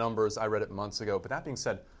 This is numbers. I read it months ago. But that being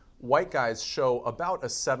said, white guys show about a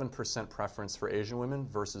 7% preference for Asian women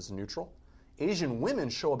versus neutral. Asian women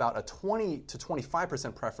show about a 20 to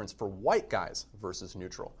 25% preference for white guys versus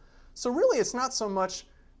neutral. So really, it's not so much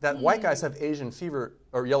that white guys have Asian fever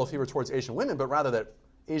or yellow fever towards Asian women, but rather that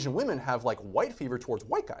Asian women have like white fever towards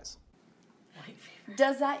white guys.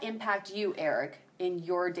 Does that impact you, Eric, in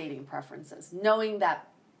your dating preferences, knowing that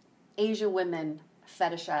Asian women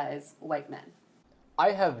fetishize white men?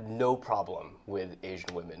 I have no problem with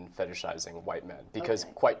Asian women fetishizing white men because,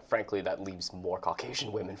 quite frankly, that leaves more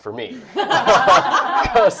Caucasian women for me.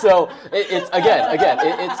 So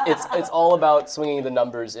it's all about swinging the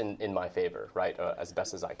numbers in my favor, right? As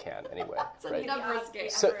best as I can, anyway. Right? Numbers game.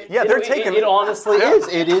 So Yeah, they're taking. It honestly is.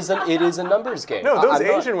 It is a numbers game. No, those I'm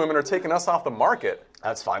not- Asian women are taking us off the market.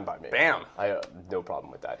 That's fine by me. Bam. I no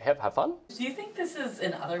problem with that. Have fun. Do you think this is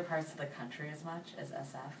in other parts of the country as much as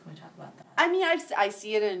SF? Can we talk about that? I mean, I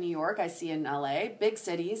see it in New York. I see it in LA. Big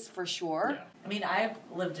cities, for sure. Yeah. I mean, I've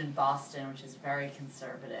lived in Boston, which is very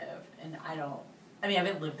conservative, and I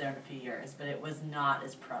haven't lived there in a few years, but it was not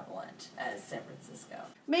as prevalent as San Francisco.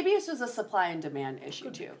 Maybe it's just a supply and demand issue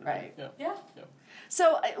too, right? Yeah.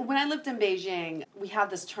 So when I lived in Beijing, we have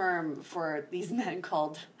this term for these men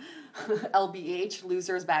called LBH,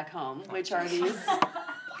 losers back home, which are these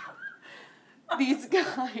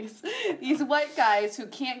guys, these white guys who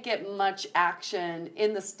can't get much action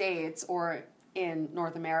in the States or in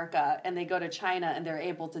North America, and they go to China and they're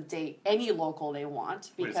able to date any local they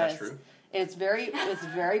want because Wait, is that true? it's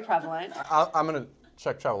very prevalent. I'm gonna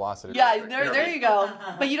check Travelocity. Yeah, there you go.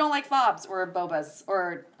 But you don't like fobs or bobas,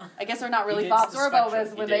 or I guess they're not really fobs or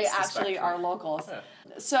bobas when they actually are locals. Yeah.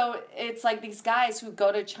 So it's like these guys who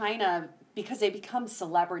go to China because they become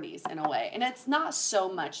celebrities in a way. And it's not so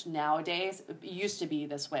much nowadays. It used to be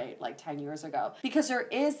this way like 10 years ago. Because there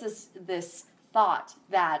is this thought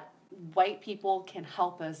that white people can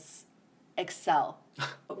help us excel,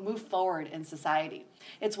 move forward in society.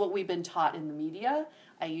 It's what we've been taught in the media.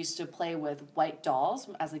 I used to play with white dolls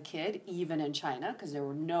as a kid, even in China, because there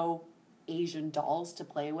were no Asian dolls to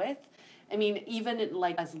play with. I mean, even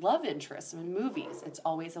as love interests in movies, it's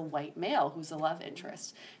always a white male who's a love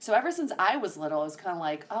interest. So ever since I was little, it's kind of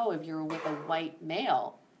like, oh, if you're with a white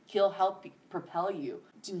male, he'll help propel you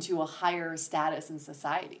into a higher status in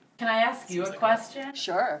society. Can I ask you a question?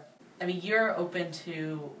 Sure. I mean, you're open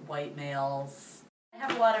to white males. I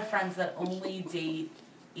have a lot of friends that only date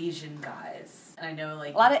Asian guys. And I know,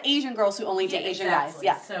 like... A lot of Asian girls who only date Asian guys.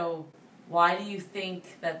 Yeah. So why do you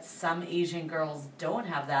think that some Asian girls don't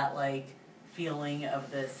have that, like, feeling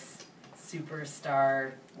of this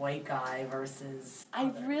superstar white guy versus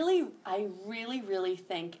others? I really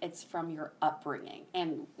think it's from your upbringing.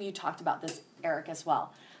 And you talked about this, Eric, as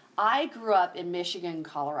well. I grew up in Michigan,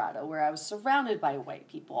 Colorado, where I was surrounded by white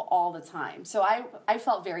people all the time. So I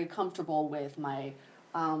felt very comfortable with my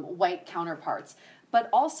white counterparts. But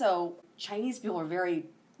also, Chinese people are very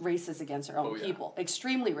racist against their own people,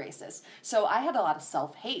 extremely racist. So I had a lot of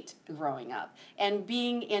self-hate growing up. And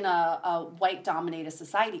being in a white-dominated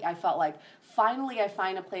society, I felt like finally I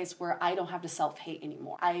find a place where I don't have to self-hate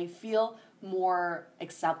anymore. I feel more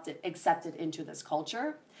accepted into this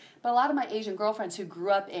culture. But a lot of my Asian girlfriends who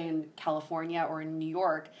grew up in California or in New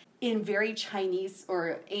York in very Chinese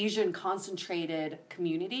or Asian concentrated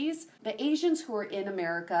communities, the Asians who are in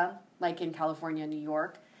America, like in California and New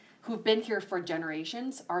York, who've been here for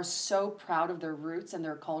generations are so proud of their roots and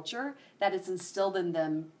their culture that it's instilled in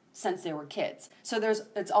them since they were kids. So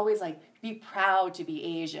it's always like, be proud to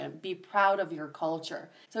be Asian, be proud of your culture.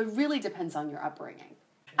 So it really depends on your upbringing.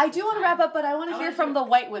 I do want to wrap up, but I want to hear from the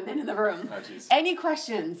white women in the room. Oh, geez. Any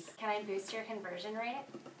questions? Can I boost your conversion rate?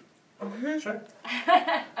 Sure.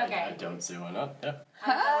 Okay. I don't see why not. Yeah.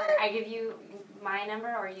 I give you my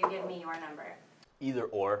number or you give me your number. Either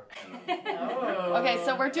or. Okay,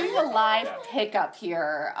 so we're doing a live pickup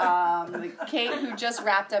here. Kate, who just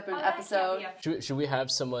wrapped up an episode. Should we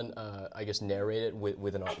have someone, I guess, narrate it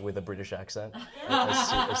with a British accent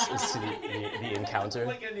as to the encounter?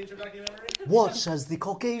 Like a nature documentary? Watch as the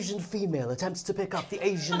Caucasian female attempts to pick up the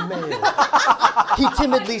Asian male. He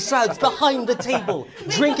timidly shrouds behind the table,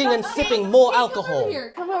 drinking and sipping more alcohol.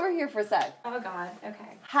 Come over here for a sec. Oh God,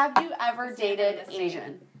 okay. Have you ever dated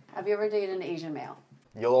Asian? Have you ever dated an Asian male?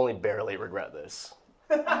 You'll only barely regret this.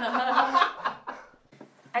 I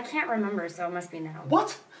can't remember, so it must be no.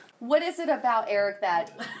 What? What is it about Eric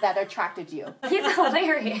that attracted you? He's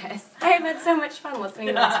hilarious. I have had so much fun listening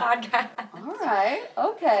to this podcast. All right,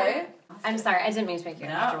 okay. I'm sorry, I didn't mean to make you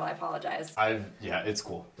uncomfortable. I apologize. Yeah, it's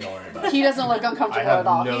cool. Don't worry about it. He doesn't look uncomfortable at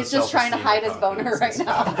all. no He's just trying to hide his boner right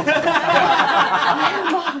self-esteem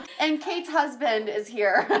now. And Kate's husband is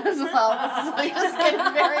here as well. This is just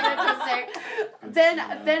getting very interesting.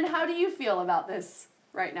 Then how do you feel about this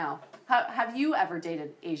right now? Have you ever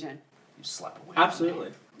dated Asian? You slap away.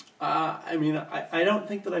 Absolutely. I mean, I don't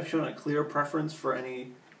think that I've shown a clear preference for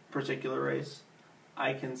any particular race.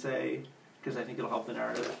 I can say, because I think it'll help the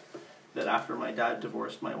narrative, that after my dad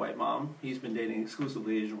divorced my white mom, he's been dating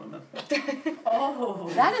exclusively Asian women.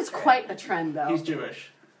 Oh. That is quite the trend, though. He's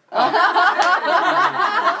Jewish. We're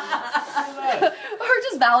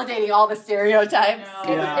just validating all the stereotypes.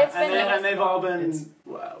 It's been and they've all been,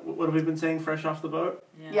 what have we been saying, fresh off the boat?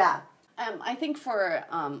 Yeah. I think for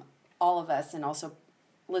all of us and also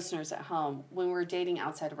listeners at home, when we're dating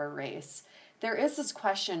outside of our race, there is this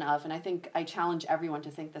question of, and I think I challenge everyone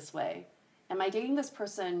to think this way, am I dating this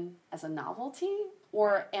person as a novelty,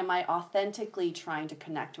 or am I authentically trying to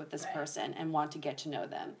connect with this person and want to get to know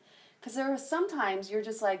them? Because there are sometimes you're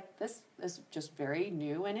just like, this is just very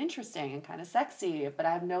new and interesting and kind of sexy, but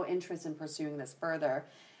I have no interest in pursuing this further,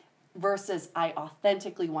 versus I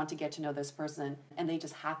authentically want to get to know this person and they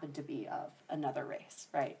just happen to be of another race,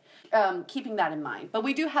 right? Keeping that in mind. But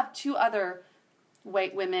we do have two other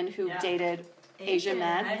white women who've dated Asian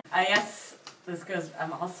men. I guess This goes.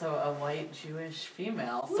 I'm also a white Jewish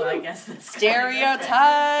female, so I guess this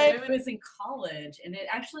Stereotype. It was in college, and it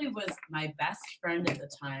actually was my best friend at the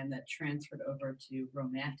time that transferred over to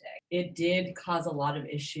romantic. It did cause a lot of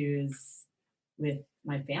issues with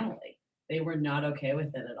my family. They were not okay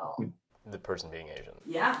with it at all. The person being Asian.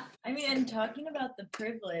 Yeah. I mean, and talking about the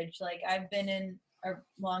privilege, like I've been in a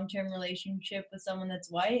long-term relationship with someone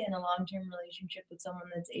that's white and a long-term relationship with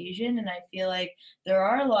someone that's Asian, and I feel like there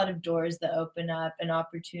are a lot of doors that open up and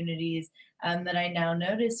opportunities that I now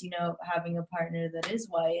notice, having a partner that is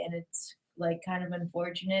white, and it's like kind of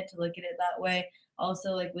unfortunate to look at it that way.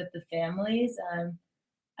 Also, like with the families,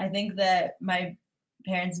 I think that my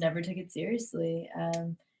parents never took it seriously.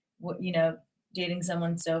 Dating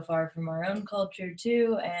someone so far from our own culture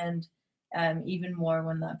too, and even more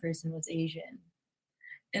when that person was Asian.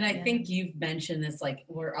 And I think you've mentioned this, like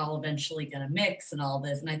we're all eventually going to mix and all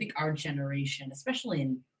this. And I think our generation, especially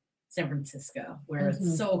in San Francisco, where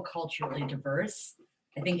it's so culturally diverse,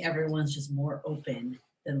 I think everyone's just more open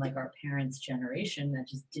than like our parents' generation that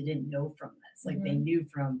just didn't know from this. Like they knew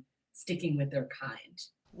from sticking with their kind.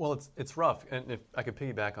 Well, it's rough. And if I could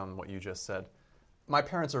piggyback on what you just said, my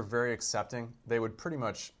parents are very accepting. They would pretty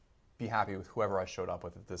much be happy with whoever I showed up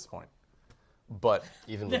with at this point. But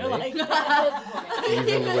even with me,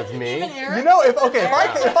 even with me, you know, if I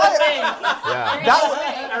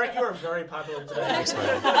yeah, Eric, you are very popular today. Thanks,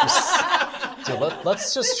 man. Dude,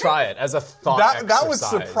 let's just try it as a thought exercise. That would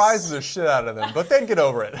surprise the shit out of them, but they'd get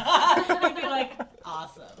over it. They'd be like,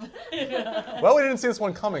 awesome. Well, we didn't see this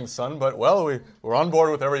one coming, son, but well, we're on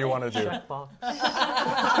board with whatever you want to do.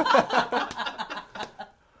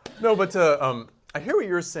 No, but I hear what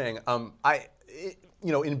you're saying.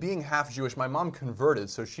 In being half Jewish, my mom converted,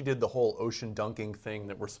 so she did the whole ocean dunking thing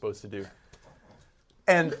that we're supposed to do.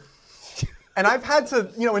 And I've had to,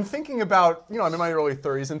 in thinking about, I'm in my early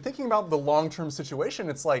 30s, and thinking about the long-term situation,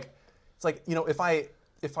 it's like,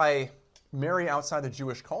 if I marry outside the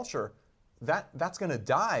Jewish culture, that's going to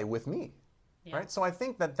die with me, right? So I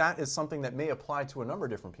think that is something that may apply to a number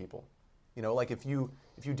of different people. Like if you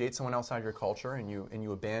date someone outside your culture and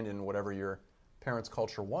you abandon whatever your parents'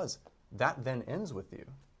 culture was, that then ends with you.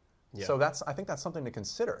 Yeah. So I think that's something to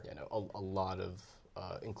consider. Yeah, a lot of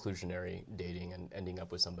inclusionary dating and ending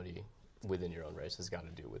up with somebody within your own race has got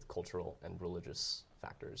to do with cultural and religious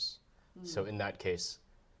factors. So in that case,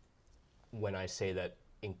 when I say that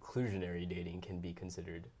inclusionary dating can be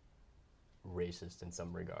considered racist in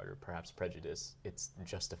some regard or perhaps prejudice, it's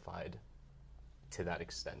justified to that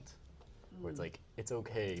extent. Where it's like, it's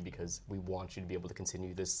okay because we want you to be able to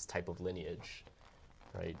continue this type of lineage.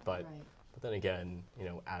 Right, but then again,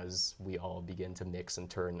 as we all begin to mix and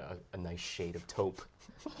turn a nice shade of taupe,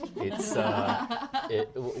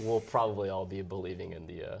 we'll probably all be believing in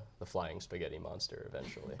the flying spaghetti monster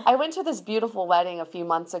eventually. I went to this beautiful wedding a few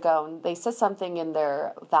months ago, and they said something in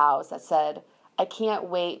their vows that said, "I can't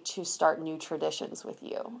wait to start new traditions with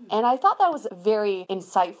you." And I thought that was very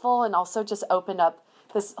insightful and also just opened up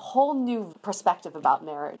this whole new perspective about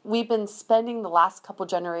marriage. We've been spending the last couple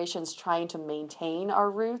generations trying to maintain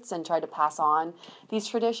our roots and try to pass on these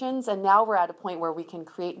traditions, and now we're at a point where we can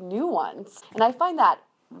create new ones. And I find that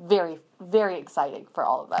very, very exciting for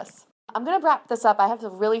all of us. I'm going to wrap this up. I have a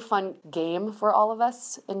really fun game for all of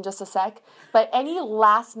us in just a sec, but any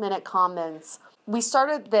last-minute comments? We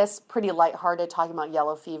started this pretty lighthearted talking about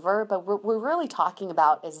yellow fever, but we're really talking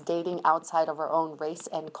about is dating outside of our own race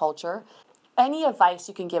and culture. Any advice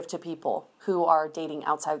you can give to people who are dating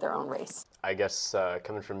outside of their own race? I guess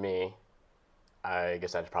coming from me, I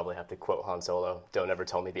guess I'd probably have to quote Han Solo, "Don't ever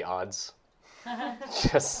tell me the odds."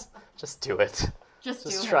 Just do it.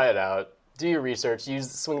 Just try it out. Do your research.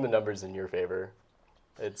 Swing the numbers in your favor.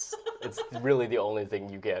 It's really the only thing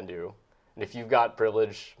you can do. And if you've got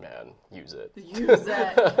privilege, man, use it. Use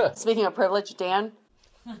it. Speaking of privilege, Dan?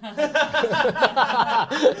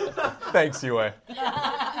 Thanks, Yue.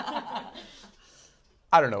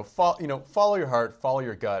 I don't know. Follow your heart, follow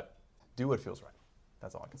your gut, do what feels right.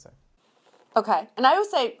 That's all I can say. Okay, and I would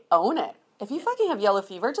say own it. If you fucking have yellow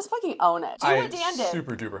fever, just fucking own it. Do what Dan did. I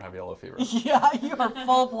super duper have yellow fever. Yeah, you are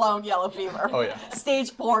full-blown yellow fever. Oh yeah.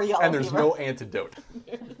 Stage 4 yellow fever. And there's no antidote.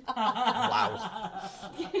 Wow.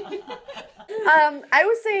 I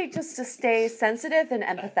would say just to stay sensitive and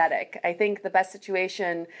empathetic. I think the best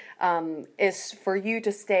situation is for you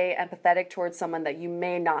to stay empathetic towards someone that you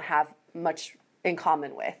may not have much in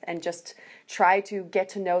common with, and just try to get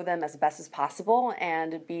to know them as best as possible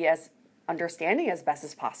and be as understanding as best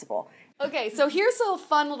as possible. Okay, so here's a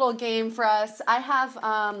fun little game for us. I have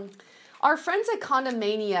our friends at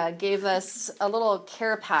Condomania gave us a little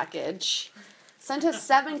care package, sent us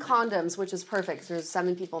 7 condoms, which is perfect. There's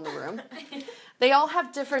 7 people in the room. They all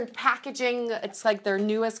have different packaging. It's like their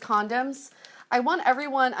newest condoms. I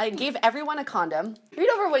gave everyone a condom. Read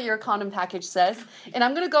over what your condom package says. And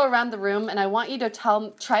I'm going to go around the room and I want you to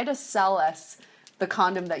try to sell us the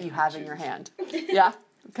condom that you have in your hand. Yeah?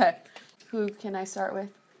 Okay. Who can I start with?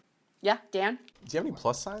 Yeah, Dan? Do you have any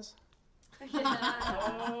plus size? I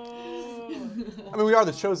mean, we are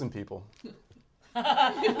the chosen people.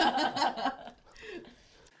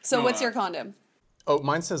 So what's your condom? Oh,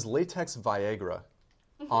 mine says latex Viagra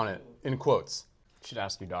on it, in quotes. Should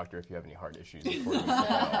ask your doctor if you have any heart issues before you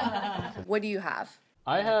What do you have?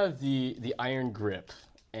 I have the iron grip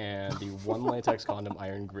and the one latex condom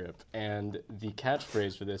iron grip, and the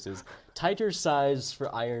catchphrase for this is tighter size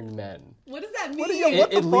for iron men. What does that mean?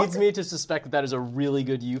 It leads me to suspect that is a really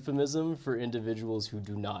good euphemism for individuals who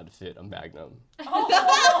do not fit a magnum.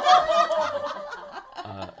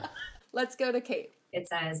 Let's go to Kate. It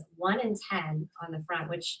says 1 in 10 on the front,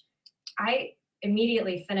 which I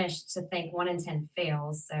immediately finished to think 1 in 10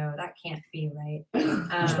 fails, so that can't be right.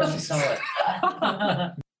 You're supposed to sell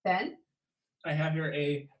it. Ben? I have here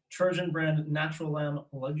a Trojan brand Natural Lamb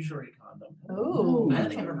luxury condom. Ooh. I don't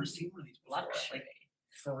think I've ever seen one of these before. Like,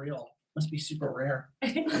 for real. Must be super rare.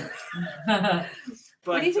 But,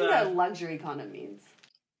 What do you think that luxury condom means?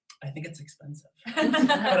 I think it's expensive.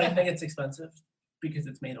 But I think it's expensive because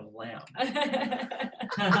it's made of lamb.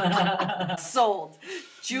 Sold.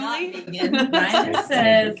 Julie? Mine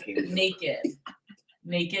says naked.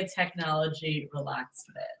 Naked technology relaxed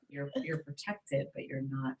fit. You're protected, but you're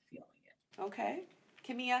not feeling it. Okay.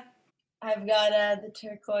 Kimia? I've got the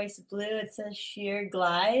turquoise blue. It says sheer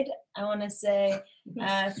glide. I want to say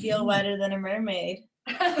feel wetter than a mermaid.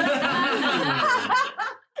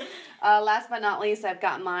 Last but not least, I've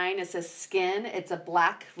got mine. It says skin. It's a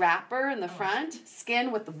black wrapper in the front.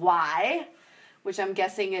 Skin with Y, which I'm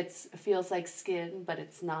guessing it feels like skin, but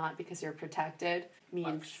it's not because you're protected.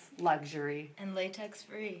 Means luxury. And latex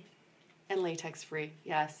free. And latex free,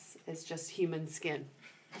 yes. It's just human skin.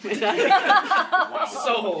 Wow.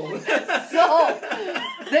 Sold. Sold.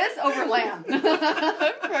 This over lamb.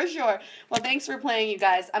 For sure. Well, thanks for playing, you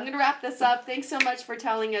guys. I'm going to wrap this up. Thanks so much for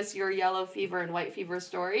telling us your yellow fever and white fever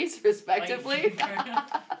stories, respectively.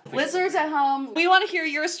 Listeners at home, we want to hear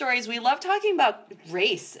your stories. We love talking about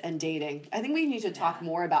race and dating. I think we need to talk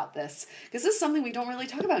more about this because this is something we don't really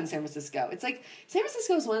talk about in San Francisco. It's like San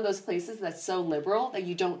Francisco is one of those places that's so liberal that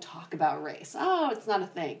you don't talk about race. Oh, it's not a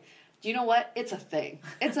thing. Do you know what? It's a thing.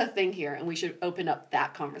 It's a thing here, and we should open up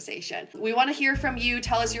that conversation. We want to hear from you.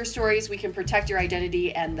 Tell us your stories. We can protect your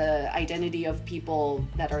identity and the identity of people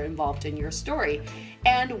that are involved in your story.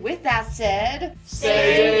 And with that said,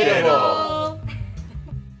 stay dateable.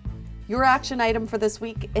 Your action item for this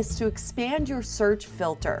week is to expand your search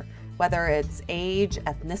filter, whether it's age,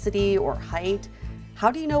 ethnicity, or height. How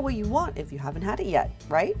do you know what you want if you haven't had it yet,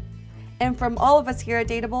 right? And from all of us here at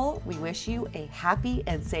Dateable, we wish you a happy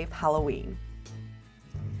and safe Halloween.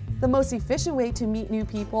 The most efficient way to meet new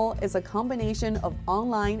people is a combination of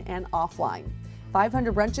online and offline.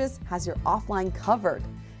 500 Brunches has your offline covered.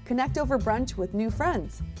 Connect over brunch with new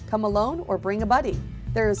friends. Come alone or bring a buddy.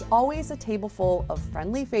 There is always a table full of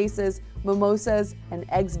friendly faces, mimosas, and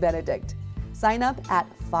eggs Benedict. Sign up at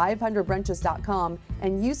 500brunches.com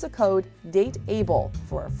and use the code DATEABLE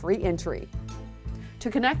for a free entry. To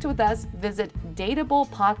connect with us, visit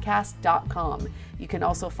dateablepodcast.com. You can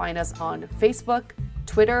also find us on Facebook,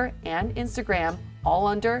 Twitter, and Instagram, all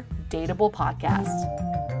under Dateable Podcast.